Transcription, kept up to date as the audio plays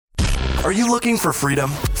Are you looking for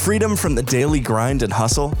freedom? Freedom from the daily grind and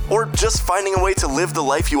hustle? Or just finding a way to live the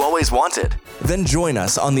life you always wanted? Then join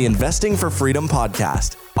us on the Investing for Freedom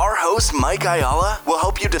podcast. Our host, Mike Ayala, will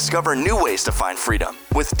help you discover new ways to find freedom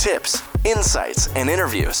with tips, insights, and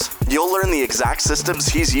interviews. You'll learn the exact systems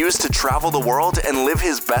he's used to travel the world and live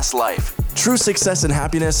his best life. True success and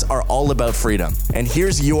happiness are all about freedom. And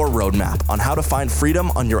here's your roadmap on how to find freedom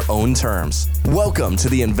on your own terms. Welcome to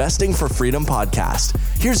the Investing for Freedom podcast.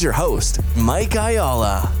 Here's your host, Mike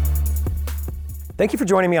Ayala. Thank you for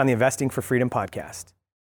joining me on the Investing for Freedom podcast.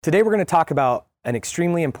 Today we're going to talk about an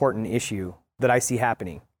extremely important issue that I see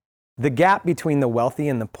happening. The gap between the wealthy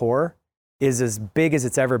and the poor is as big as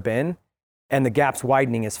it's ever been, and the gap's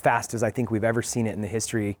widening as fast as I think we've ever seen it in the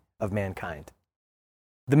history of mankind.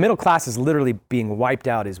 The middle class is literally being wiped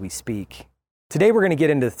out as we speak. Today we're going to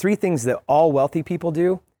get into 3 things that all wealthy people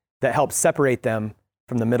do that help separate them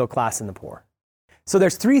from the middle class and the poor. So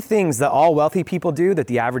there's 3 things that all wealthy people do that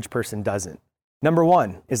the average person doesn't. Number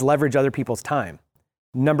 1 is leverage other people's time.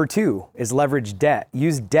 Number 2 is leverage debt.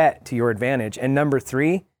 Use debt to your advantage. And number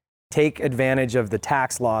 3, take advantage of the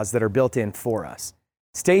tax laws that are built in for us.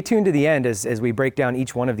 Stay tuned to the end as we break down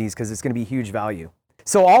each one of these because it's going to be huge value.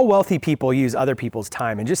 So all wealthy people use other people's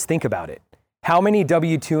time, and just think about it. How many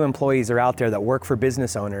W-2 employees are out there that work for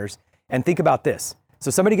business owners? And think about this. So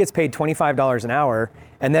somebody gets paid $25 an hour,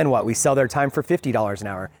 and then what? We sell their time for $50 an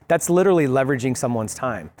hour. That's literally leveraging someone's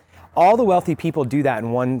time. All the wealthy people do that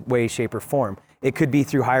in one way, shape, or form. It could be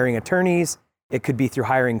through hiring attorneys. It could be through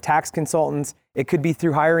hiring tax consultants. It could be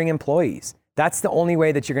through hiring employees. That's the only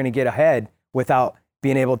way that you're going to get ahead without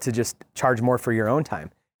being able to just charge more for your own time.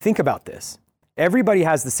 Think about this. Everybody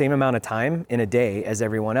has the same amount of time in a day as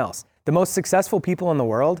everyone else. The most successful people in the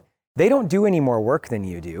world, they don't do any more work than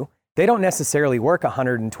you do. They don't necessarily work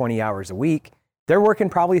 120 hours a week. They're working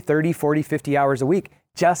probably 30, 40, 50 hours a week,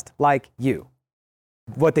 just like you.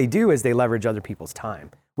 What they do is they leverage other people's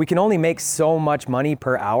time. We can only make so much money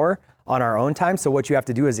per hour on our own time. So what you have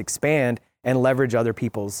to do is expand and leverage other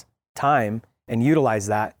people's time and utilize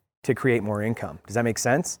that to create more income. Does that make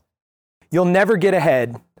sense? You'll never get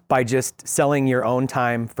ahead by just selling your own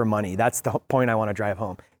time for money. That's the point I want to drive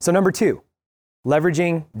home. So number 2,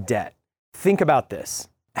 leveraging debt. Think about this.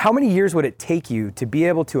 How many years would it take you to be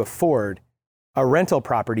able to afford a rental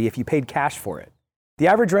property if you paid cash for it? The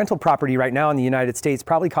average rental property right now in the United States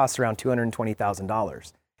probably costs around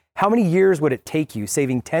 $220,000. How many years would it take you,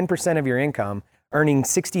 saving 10% of your income, earning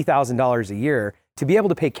 $60,000 a year, to be able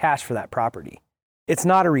to pay cash for that property? It's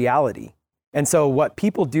not a reality. And so what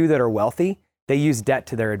people do that are wealthy, they use debt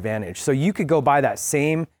to their advantage. So you could go buy that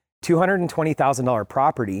same $220,000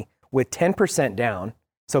 property with 10% down.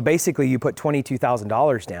 So basically you put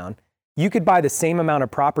 $22,000 down. You could buy the same amount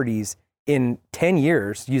of properties in 10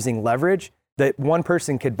 years using leverage that one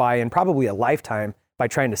person could buy in probably a lifetime by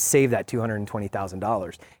trying to save that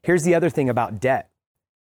 $220,000. Here's the other thing about debt.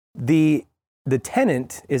 The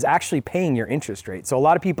tenant is actually paying your interest rate. So a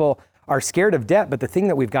lot of people are scared of debt, but the thing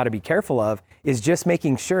that we've got to be careful of is just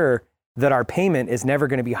making sure that our payment is never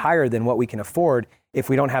going to be higher than what we can afford if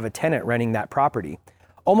we don't have a tenant renting that property.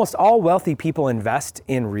 Almost all wealthy people invest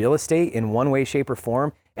in real estate in one way, shape, or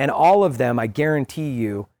form, and all of them, I guarantee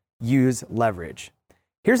you, use leverage.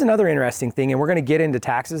 Here's another interesting thing, and we're going to get into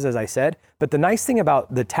taxes, as I said, but the nice thing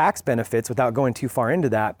about the tax benefits, without going too far into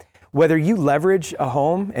that, whether you leverage a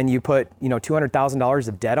home and you put $200,000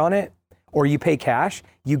 of debt on it, or you pay cash,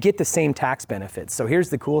 you get the same tax benefits. So here's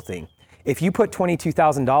the cool thing. If you put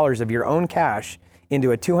 $22,000 of your own cash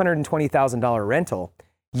into a $220,000 rental,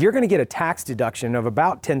 you're going to get a tax deduction of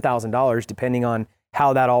about $10,000, depending on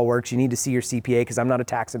how that all works. You need to see your CPA because I'm not a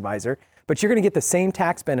tax advisor, but you're going to get the same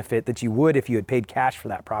tax benefit that you would if you had paid cash for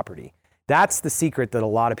that property. That's the secret that a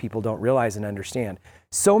lot of people don't realize and understand.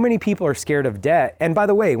 So many people are scared of debt. And by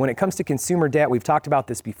the way, when it comes to consumer debt, we've talked about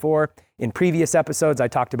this before. In previous episodes, I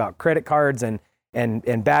talked about credit cards and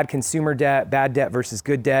bad consumer debt, bad debt versus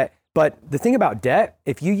good debt. But the thing about debt,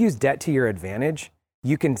 if you use debt to your advantage,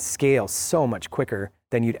 you can scale so much quicker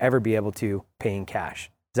than you'd ever be able to paying cash.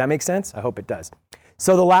 Does that make sense? I hope it does.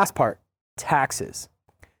 So the last part, taxes.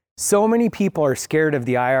 So many people are scared of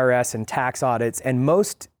the IRS and tax audits, and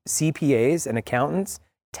most CPAs and accountants,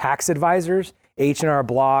 tax advisors, H&R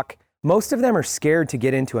Block, most of them are scared to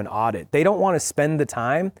get into an audit. They don't want to spend the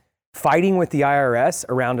time fighting with the IRS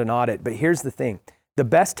around an audit. But here's the thing. The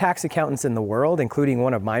best tax accountants in the world, including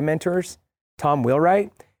one of my mentors, Tom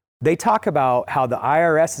Wheelwright, they talk about how the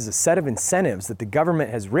IRS is a set of incentives that the government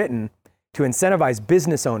has written to incentivize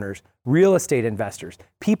business owners, real estate investors,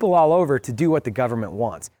 people all over to do what the government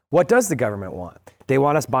wants. What does the government want? They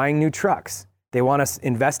want us buying new trucks. They want us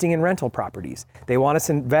investing in rental properties. They want us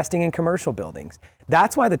investing in commercial buildings.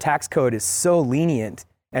 That's why the tax code is so lenient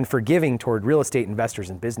and forgiving toward real estate investors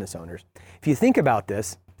and business owners. If you think about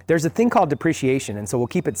this, there's a thing called depreciation, and so we'll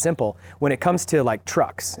keep it simple. When it comes to like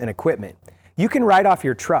trucks and equipment, you can write off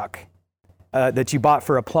your truck that you bought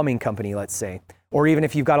for a plumbing company, let's say, or even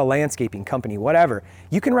if you've got a landscaping company, whatever.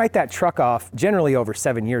 You can write that truck off generally over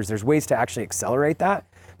 7 years. There's ways to actually accelerate that,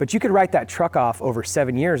 but you could write that truck off over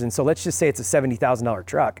 7 years. And so let's just say it's a $70,000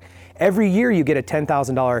 truck. Every year you get a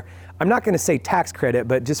 $10,000, I'm not going to say tax credit,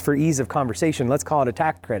 but just for ease of conversation, let's call it a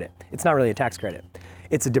tax credit. It's not really a tax credit.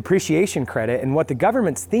 It's a depreciation credit. And what the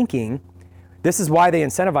government's thinking, this is why they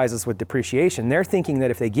incentivize us with depreciation. They're thinking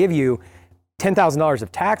that if they give you $10,000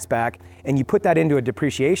 of tax back and you put that into a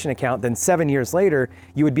depreciation account, then 7 years later,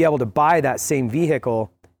 you would be able to buy that same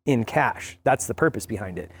vehicle in cash. That's the purpose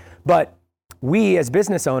behind it. But we as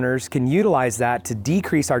business owners can utilize that to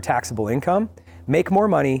decrease our taxable income, make more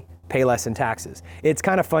money, pay less in taxes. It's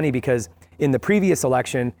kind of funny because in the previous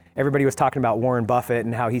election, everybody was talking about Warren Buffett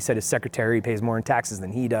and how he said his secretary pays more in taxes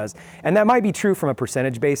than he does. And that might be true from a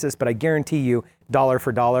percentage basis, but I guarantee you, dollar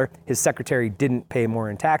for dollar, his secretary didn't pay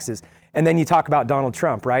more in taxes. And then you talk about Donald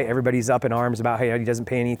Trump, right? Everybody's up in arms about how he doesn't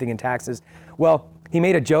pay anything in taxes. Well, he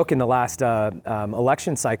made a joke in the last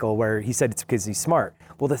election cycle where he said it's because he's smart.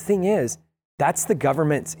 Well, the thing is, that's the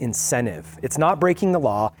government's incentive. It's not breaking the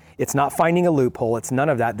law. It's not finding a loophole. It's none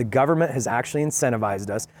of that. The government has actually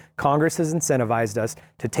incentivized us. Congress has incentivized us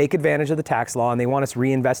to take advantage of the tax law, and they want us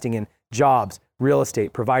reinvesting in jobs, real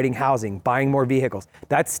estate, providing housing, buying more vehicles.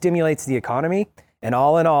 That stimulates the economy. And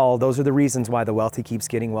all in all, those are the reasons why the wealthy keeps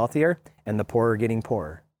getting wealthier and the poor are getting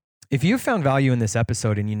poorer. If you've found value in this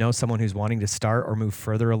episode and you know someone who's wanting to start or move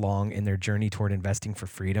further along in their journey toward investing for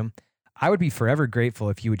freedom, I would be forever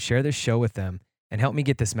grateful if you would share this show with them and help me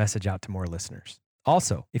get this message out to more listeners.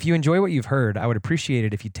 Also, if you enjoy what you've heard, I would appreciate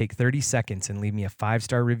it if you'd take 30 seconds and leave me a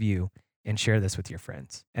 5-star review and share this with your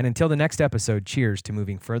friends. And until the next episode, cheers to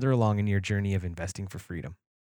moving further along in your journey of investing for freedom.